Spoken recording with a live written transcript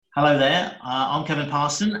Hello there. I'm Kevin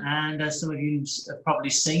Parson, and as some of you have probably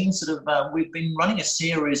seen, we've been running a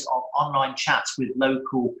series of online chats with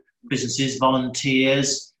local businesses,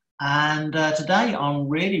 volunteers, and today I'm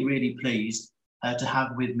really pleased to have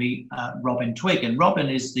with me Robin Twigg. And Robin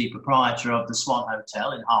is the proprietor of the Swan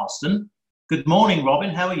Hotel in Harleston. Good morning, Robin.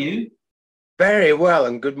 How are you? Very well,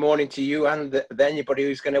 and good morning to you and anybody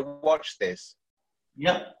who's going to watch this.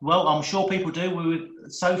 Yep. Well, I'm sure people do.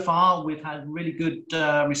 So far, we've had really good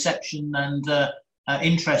reception and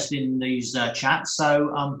interest in these chats. So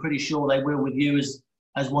I'm pretty sure they will with you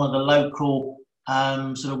as one of the local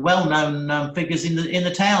sort of well-known figures in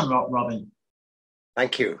the town, Robin.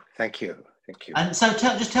 Thank you. And so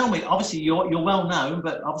just tell me. Obviously, you're well known,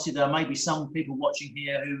 but obviously there may be some people watching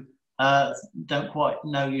here who don't quite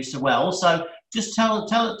know you so well. So just tell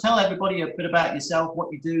everybody a bit about yourself, what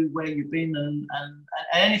you do, where you've been, and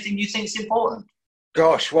anything you think is important.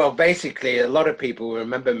 Gosh, well, basically, a lot of people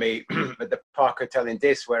remember me at the Park Hotel in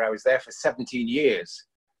Diss, where I was there for 17 years.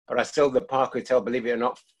 But I still the Park Hotel, believe it or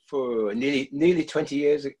not, for nearly 20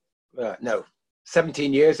 years.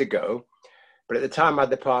 17 years ago. But at the time, I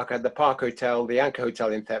had the Park Hotel, the Anchor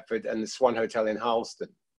Hotel in Thetford, and the Swan Hotel in Harleston.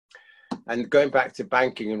 And going back to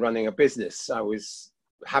banking and running a business, I was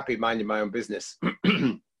happy minding my own business.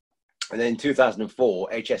 And then in 2004,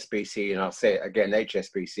 HSBC, and I'll say it again,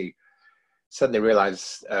 HSBC, suddenly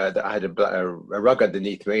realized that I had a rug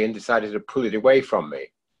underneath me and decided to pull it away from me.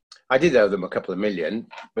 I did owe them a couple of million,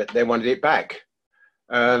 but they wanted it back.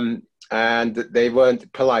 And they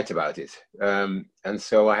weren't polite about it. And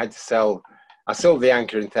so I had to sell. I sold the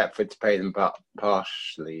Anchor in Thetford to pay them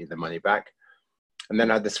partially the money back. And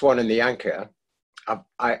then I had the Swan and the Anchor.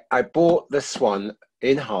 I bought the Swan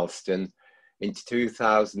in Harleston in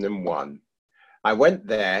 2001. I went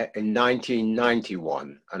there in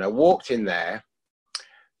 1991 and I walked in there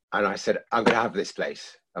and I said, I'm going to have this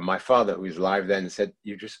place. And my father, who was alive then, said,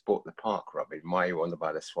 you just bought the park, Robin. Why you want to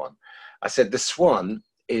buy the Swan? I said, the Swan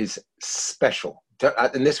is special.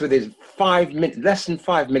 And this within 5 minutes, less than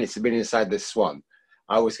 5 minutes of being inside the Swan.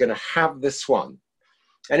 I was going to have the Swan.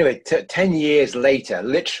 Anyway, 10 years later,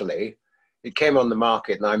 literally, it came on the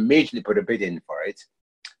market and I immediately put a bid in for it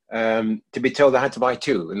to be told I had to buy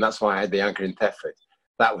two. And that's why I had the Anchor in Thetford.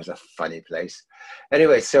 That was a funny place.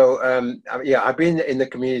 Anyway, so I've been in the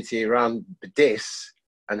community around Diss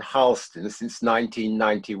and Harleston since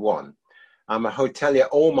 1991. I'm a hotelier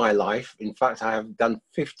all my life. In fact, I have done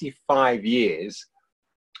 55 years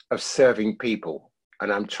of serving people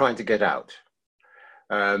and I'm trying to get out.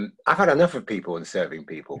 I've had enough of people and serving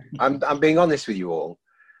people. I'm being honest with you all.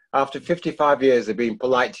 After 55 years of being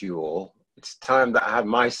polite to you all, it's time that I have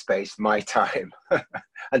my space, my time,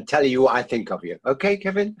 and tell you what I think of you. Okay,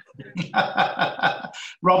 Kevin?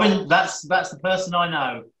 Robin, that's the person I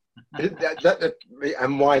know.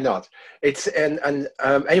 And why not?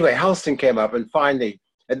 Anyway, Harleston came up, and finally,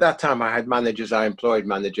 at that time, I had managers, I employed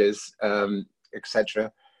managers,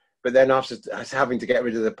 etc. But then after having to get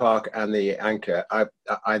rid of the park and the Anchor,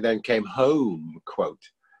 I then came home,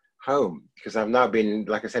 home, because I've now been,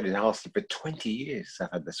 like I said, in Harleston for 20 years.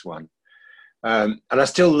 I've had this one. And I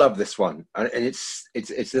still love this one. And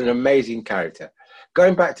it's an amazing character.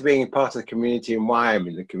 Going back to being part of the community and why I'm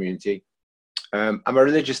in the community, I'm a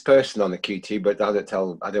religious person on the QT, but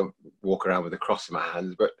I don't walk around with a cross in my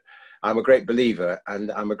hands, but I'm a great believer,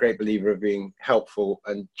 and I'm a great believer of being helpful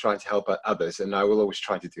and trying to help others, and I will always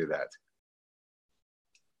try to do that.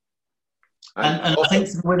 And I think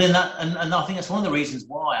within that, and I think that's one of the reasons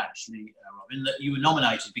why, actually, Robin, that you were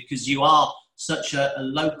nominated, because you are such a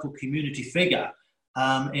local community figure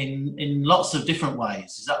in lots of different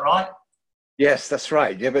ways. Is that right? Yes, that's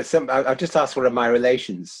right. Yeah, but I just asked one of my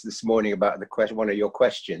relations this morning about one of your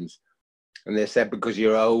questions, and they said because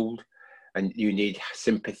you're old and you need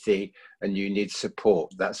sympathy and you need support.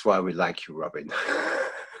 That's why we like you, Robin.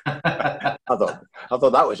 I thought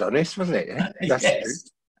that was honest, wasn't it? Yeah, that's yes.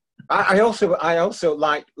 True. I also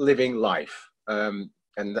like living life, and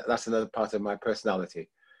that's another part of my personality.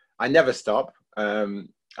 I never stop.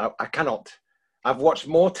 I cannot. I've watched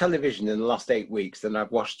more television in the last 8 weeks than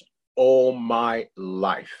I've watched all my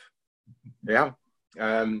life. Yeah,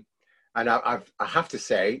 and I have to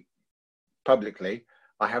say publicly,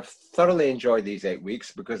 I have thoroughly enjoyed these 8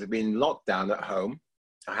 weeks because I've been locked down at home.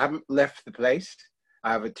 I haven't left the place.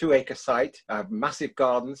 I have a 2-acre site. I have massive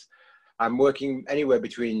gardens. I'm working anywhere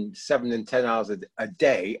between 7 and 10 hours a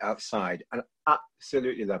day outside, and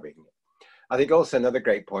absolutely loving it. I think also another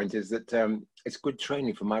great point is that it's good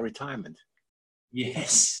training for my retirement.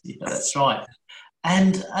 Yes, yeah, that's right.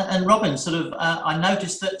 And Robin, I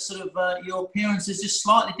noticed that your appearance is just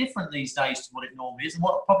slightly different these days to what it normally is, and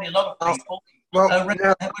what probably a lot of people Well,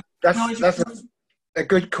 that's a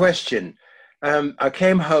good question. I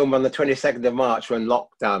came home on the 22nd of March when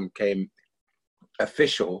lockdown came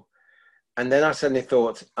official. And then I suddenly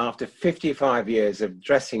thought, after 55 years of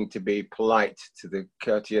dressing to be polite to the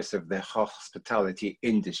courteous of the hospitality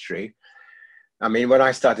industry, I mean, when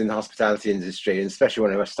I started in the hospitality industry, and especially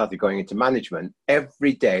when I started going into management,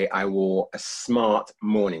 every day I wore a smart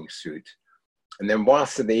morning suit. And then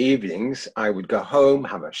whilst in the evenings, I would go home,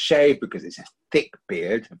 have a shave because it's a thick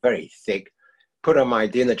beard, very thick, put on my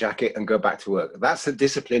dinner jacket and go back to work. That's the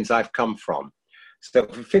disciplines I've come from. So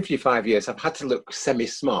for 55 years, I've had to look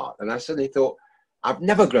semi-smart. And I suddenly thought, I've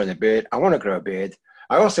never grown a beard. I want to grow a beard.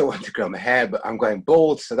 I also want to grow my hair, but I'm going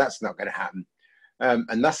bald, so that's not going to happen.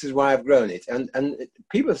 And this is why I've grown it. And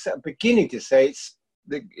people are beginning to say it's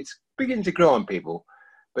beginning to grow on people.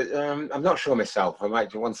 But I'm not sure myself. I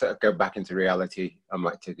might, once I go back into reality, I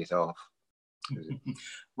might take it off.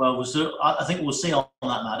 Well, I think we'll see on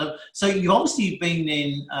that matter. So you've obviously been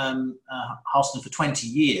in Harleston for 20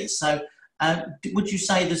 years. So would you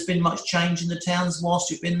say there's been much change in the towns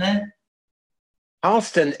whilst you've been there?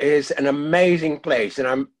 Harleston is an amazing place, and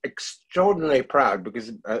I'm extraordinarily proud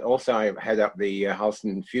because also I head up the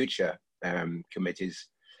Harleston Future committees.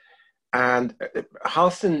 And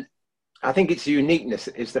Harleston, I think its uniqueness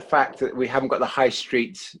is the fact that we haven't got the high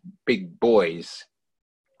street big boys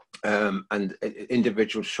and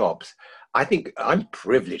individual shops. I think I'm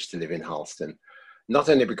privileged to live in Harleston, not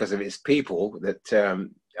only because of its people, that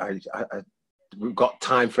we've got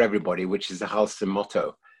time for everybody, which is the Harleston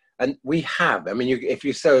motto. And we have, I mean, if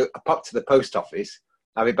you pop to the post office,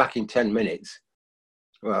 I'll be back in 10 minutes.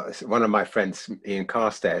 Well, one of my friends, Ian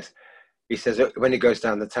Carstairs, he says, when he goes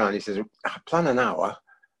down the town, he says, I plan an hour,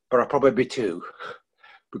 but I'll probably be 2.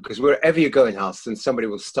 Because wherever you go in Harleston, somebody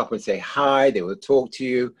will stop and say hi, they will talk to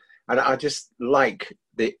you. And I just like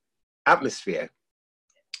the atmosphere.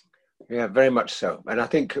 Yeah, very much so. And I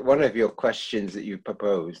think one of your questions that you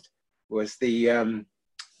proposed was the,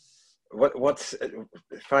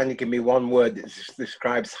 finally give me one word that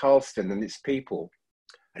describes Harleston and its people.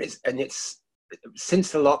 And it's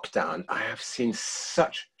since the lockdown, I have seen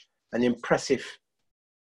such an impressive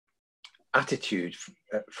attitude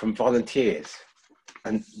from volunteers.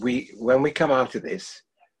 And when we come out of this,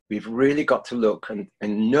 we've really got to look and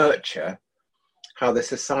nurture how the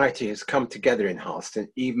society has come together in Harleston,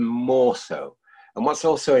 even more so. And what's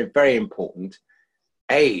also very important,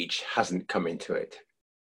 age hasn't come into it.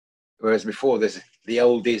 Whereas before, there's the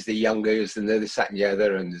oldies, the youngers, and they're sat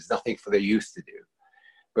together, and there's nothing for the youth to do.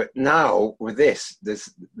 But now, with this, there's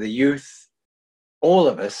the youth, all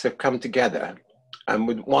of us have come together and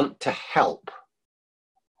would want to help.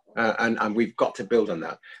 And we've got to build on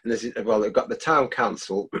that. And we've got the town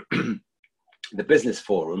council, the business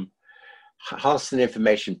forum, Harleston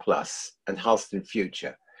Information Plus, and Harleston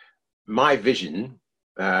Future. My vision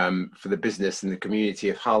for the business and the community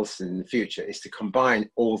of Harleston in the future is to combine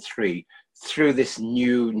all three through this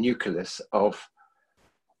new nucleus of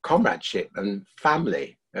comradeship and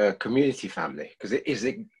family, community family, because it is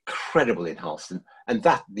incredible in Harleston. And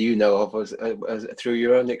that you know of as through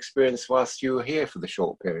your own experience whilst you were here for the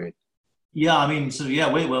short period. Yeah, I mean, so yeah,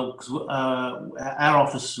 our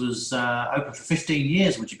office was open for 15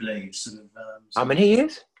 years, would you believe? How many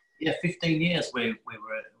years? Yeah, 15 years we were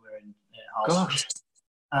in Harleston.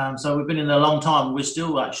 Gosh. So we've been in there a long time. We're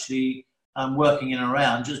still actually working in and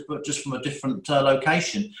around, just from a different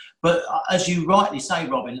location. But as you rightly say,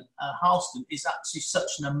 Robin, Harleston is actually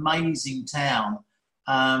such an amazing town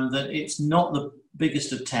that it's not the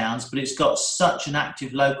biggest of towns, but it's got such an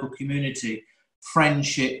active local community,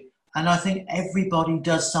 friendship, and I think everybody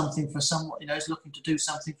does something for someone. Is looking to do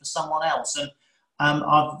something for someone else. And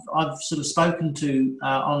I've sort of spoken to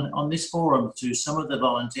on this forum to some of the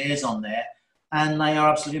volunteers on there. And they are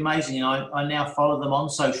absolutely amazing. I now follow them on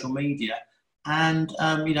social media, and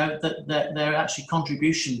that their actually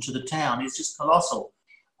contribution to the town is just colossal.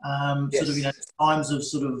 Yes. Sort of times of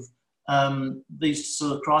sort of these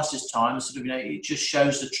sort of crisis times, sort of it just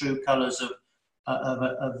shows the true colours of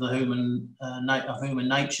the human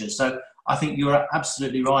nature. So I think you're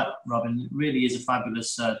absolutely right, Robin. It really is a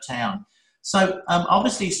fabulous town. So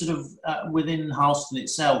obviously, sort of within Harleston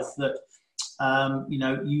itself, that.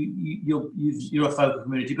 You're a focal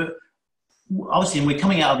community, but obviously, and we're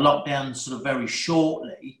coming out of lockdown sort of very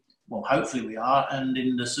shortly. Well, hopefully we are, and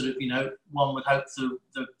in the sort of one would hope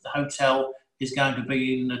the hotel is going to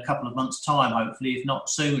be in a couple of months' time, hopefully, if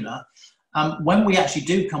not sooner. When we actually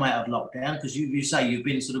do come out of lockdown, because you say you've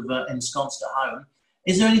been sort of ensconced at home,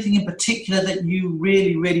 is there anything in particular that you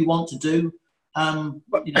really, really want to do?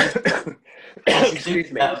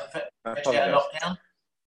 Excuse me. Out of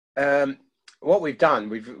lockdown. what we've done,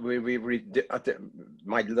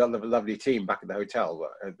 my lovely team back at the hotel.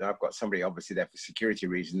 I've got somebody obviously there for security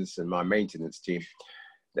reasons, and my maintenance team.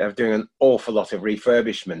 They're doing an awful lot of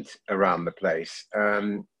refurbishment around the place.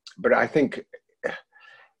 But I think,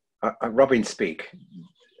 Robin speak,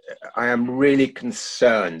 I am really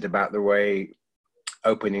concerned about the way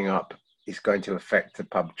opening up is going to affect the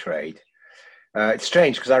pub trade. It's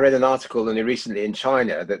strange because I read an article only recently in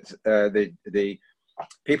China that the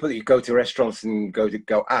people that you go to restaurants and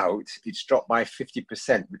go out, it's dropped by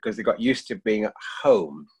 50% because they got used to being at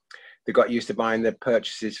home. They got used to buying their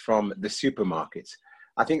purchases from the supermarkets.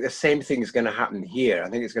 I think the same thing is going to happen here. I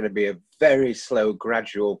think it's going to be a very slow,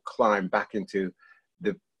 gradual climb back into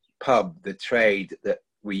the pub, the trade that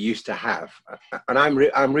we used to have. And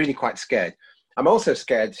I'm really quite scared. I'm also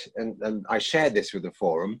scared, and I shared this with the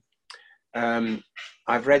forum.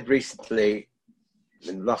 I've read recently,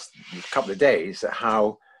 in the last couple of days,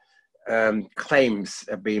 how claims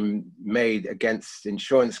have been made against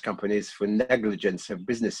insurance companies for negligence of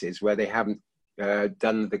businesses where they haven't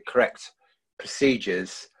done the correct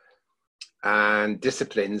procedures and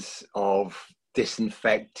disciplines of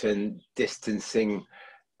disinfectant, distancing,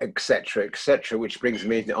 etc., which brings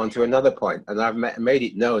me on to another point. And I've made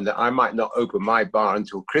it known that I might not open my bar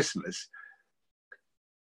until Christmas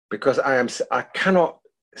because I cannot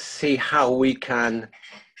see how we can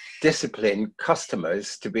discipline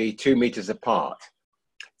customers to be 2 meters apart.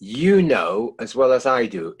 You know as well as I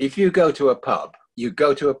do, if you go to a pub, you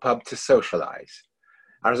go to a pub to socialize.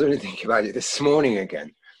 I was only thinking about it this morning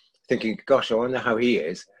again, thinking, gosh, I wonder how he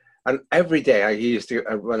is. And every day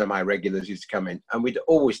one of my regulars used to come in and we'd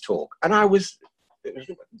always talk. And I was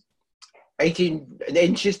 18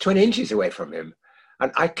 inches, 20 inches away from him.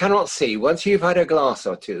 And I cannot see, once you've had a glass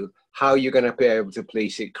or two, how you're going to be able to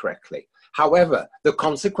police it correctly. However, the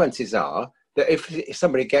consequences are that if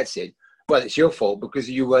somebody gets it, well, it's your fault because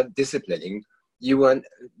you weren't disciplining, you weren't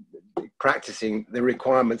practicing the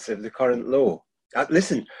requirements of the current law.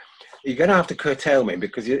 Listen, you're going to have to curtail me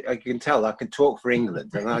because I can tell I can talk for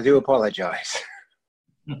England, and I do apologise.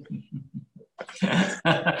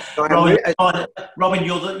 Robin,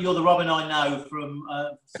 you're the Robin I know from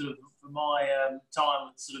from my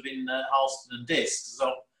time in Alston and Diss.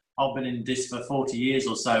 I've been in Diss for 40 years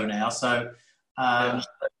or so now. So and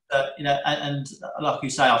like you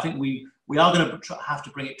say, I think we are going to have to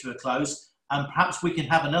bring it to a close, and perhaps we can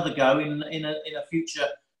have another go in a future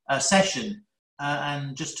session.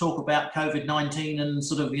 And just talk about COVID-19 and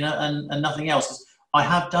and nothing else. 'Cause I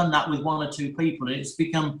have done that with one or two people, and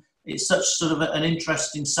it's such an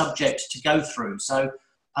interesting subject to go through. So,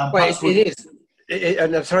 it is.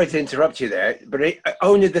 And I'm sorry to interrupt you there, but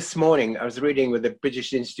only this morning I was reading with the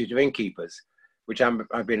British Institute of Innkeepers, which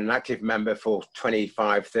I've been an active member for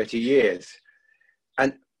 25, 30 years,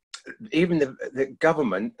 and even the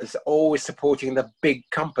government is always supporting the big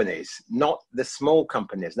companies, not the small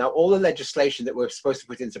companies. Now, all the legislation that we're supposed to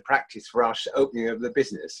put into practice for our opening of the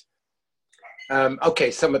business, some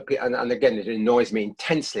and again, it annoys me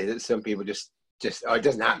intensely that some people just oh, it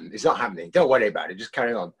doesn't happen. It's not happening. Don't worry about it. Just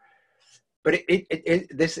carry on. But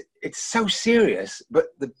it's so serious.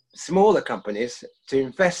 But the smaller companies to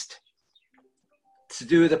invest to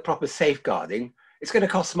do the proper safeguarding. It's going to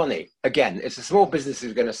cost money. Again, it's the small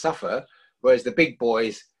businesses going to suffer, whereas the big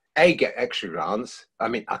boys, get extra grants. I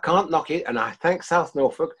mean, I can't knock it, and I thank South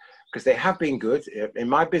Norfolk because they have been good. In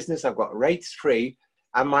my business, I've got rates free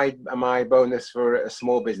and my bonus for a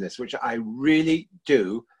small business, which I really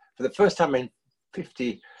do. For the first time in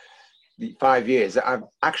 55 years, I've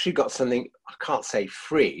actually got something, I can't say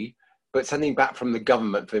free, but something back from the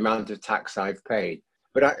government for the amount of tax I've paid.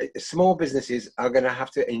 But small businesses are going to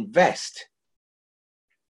have to invest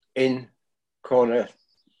in corner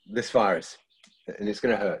this virus, and it's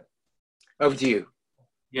going to hurt. Over to you.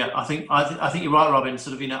 Yeah, I think you're right, Robin.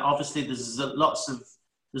 Obviously there's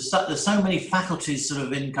so many faculties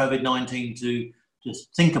in COVID-19 to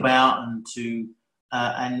just think about and to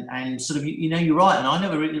and you're right. And I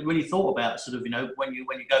never really thought about when you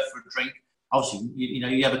go for a drink. Obviously,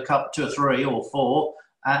 you have a cup, 2 or 3 or 4,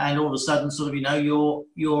 and all of a sudden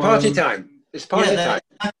you're party time. It's party time.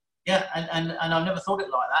 Yeah, and I've never thought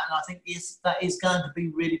it like that, and I think that is going to be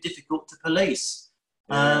really difficult to police.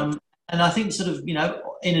 Yeah. And I think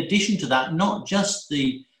in addition to that, not just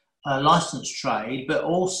the licensed trade, but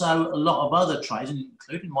also a lot of other trades,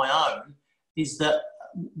 including my own, is that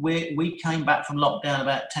we came back from lockdown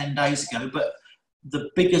about 10 days ago, but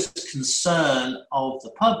the biggest concern of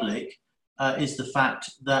the public is the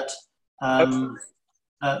fact that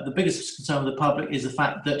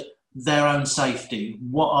their own safety.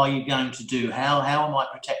 What are you going to do? How am I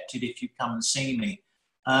protected if you come and see me?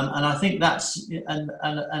 And I think that's, and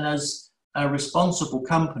as responsible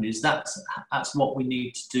companies, that's what we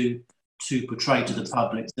need to do to portray to the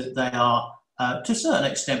public that they are, to a certain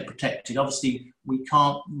extent, protected. Obviously, we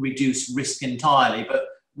can't reduce risk entirely, but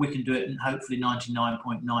we can do it in hopefully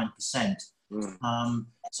 99.9%.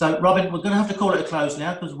 So, Robin, we're going to have to call it a close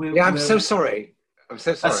now because we're... Yeah, I'm so sorry.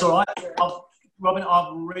 That's all right. Robin,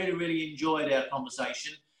 I've really, really enjoyed our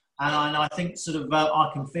conversation. And I think sort of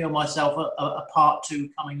I can feel myself a part two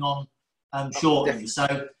coming on shortly.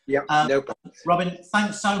 So, yeah, no problem. Robin,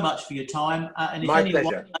 thanks so much for your time. And if My anyone,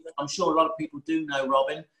 pleasure. I'm sure a lot of people do know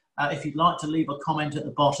Robin. If you'd like to leave a comment at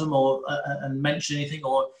the bottom or and mention anything,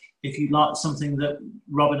 or if you'd like something that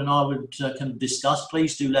Robin and I would can discuss,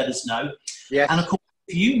 please do let us know. Yes. And of course,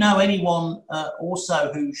 if you know anyone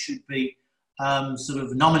also who should be sort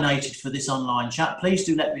of nominated for this online chat, please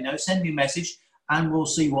do let me know. Send me a message and we'll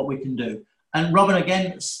see what we can do. And Robin,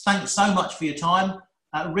 again, thanks so much for your time.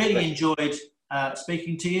 Really enjoyed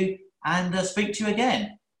speaking to you, and speak to you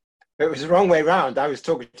again. It was the wrong way round. I was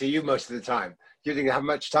talking to you most of the time. You didn't have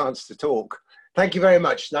much chance to talk. Thank you very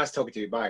much. Nice talking to you. Bye.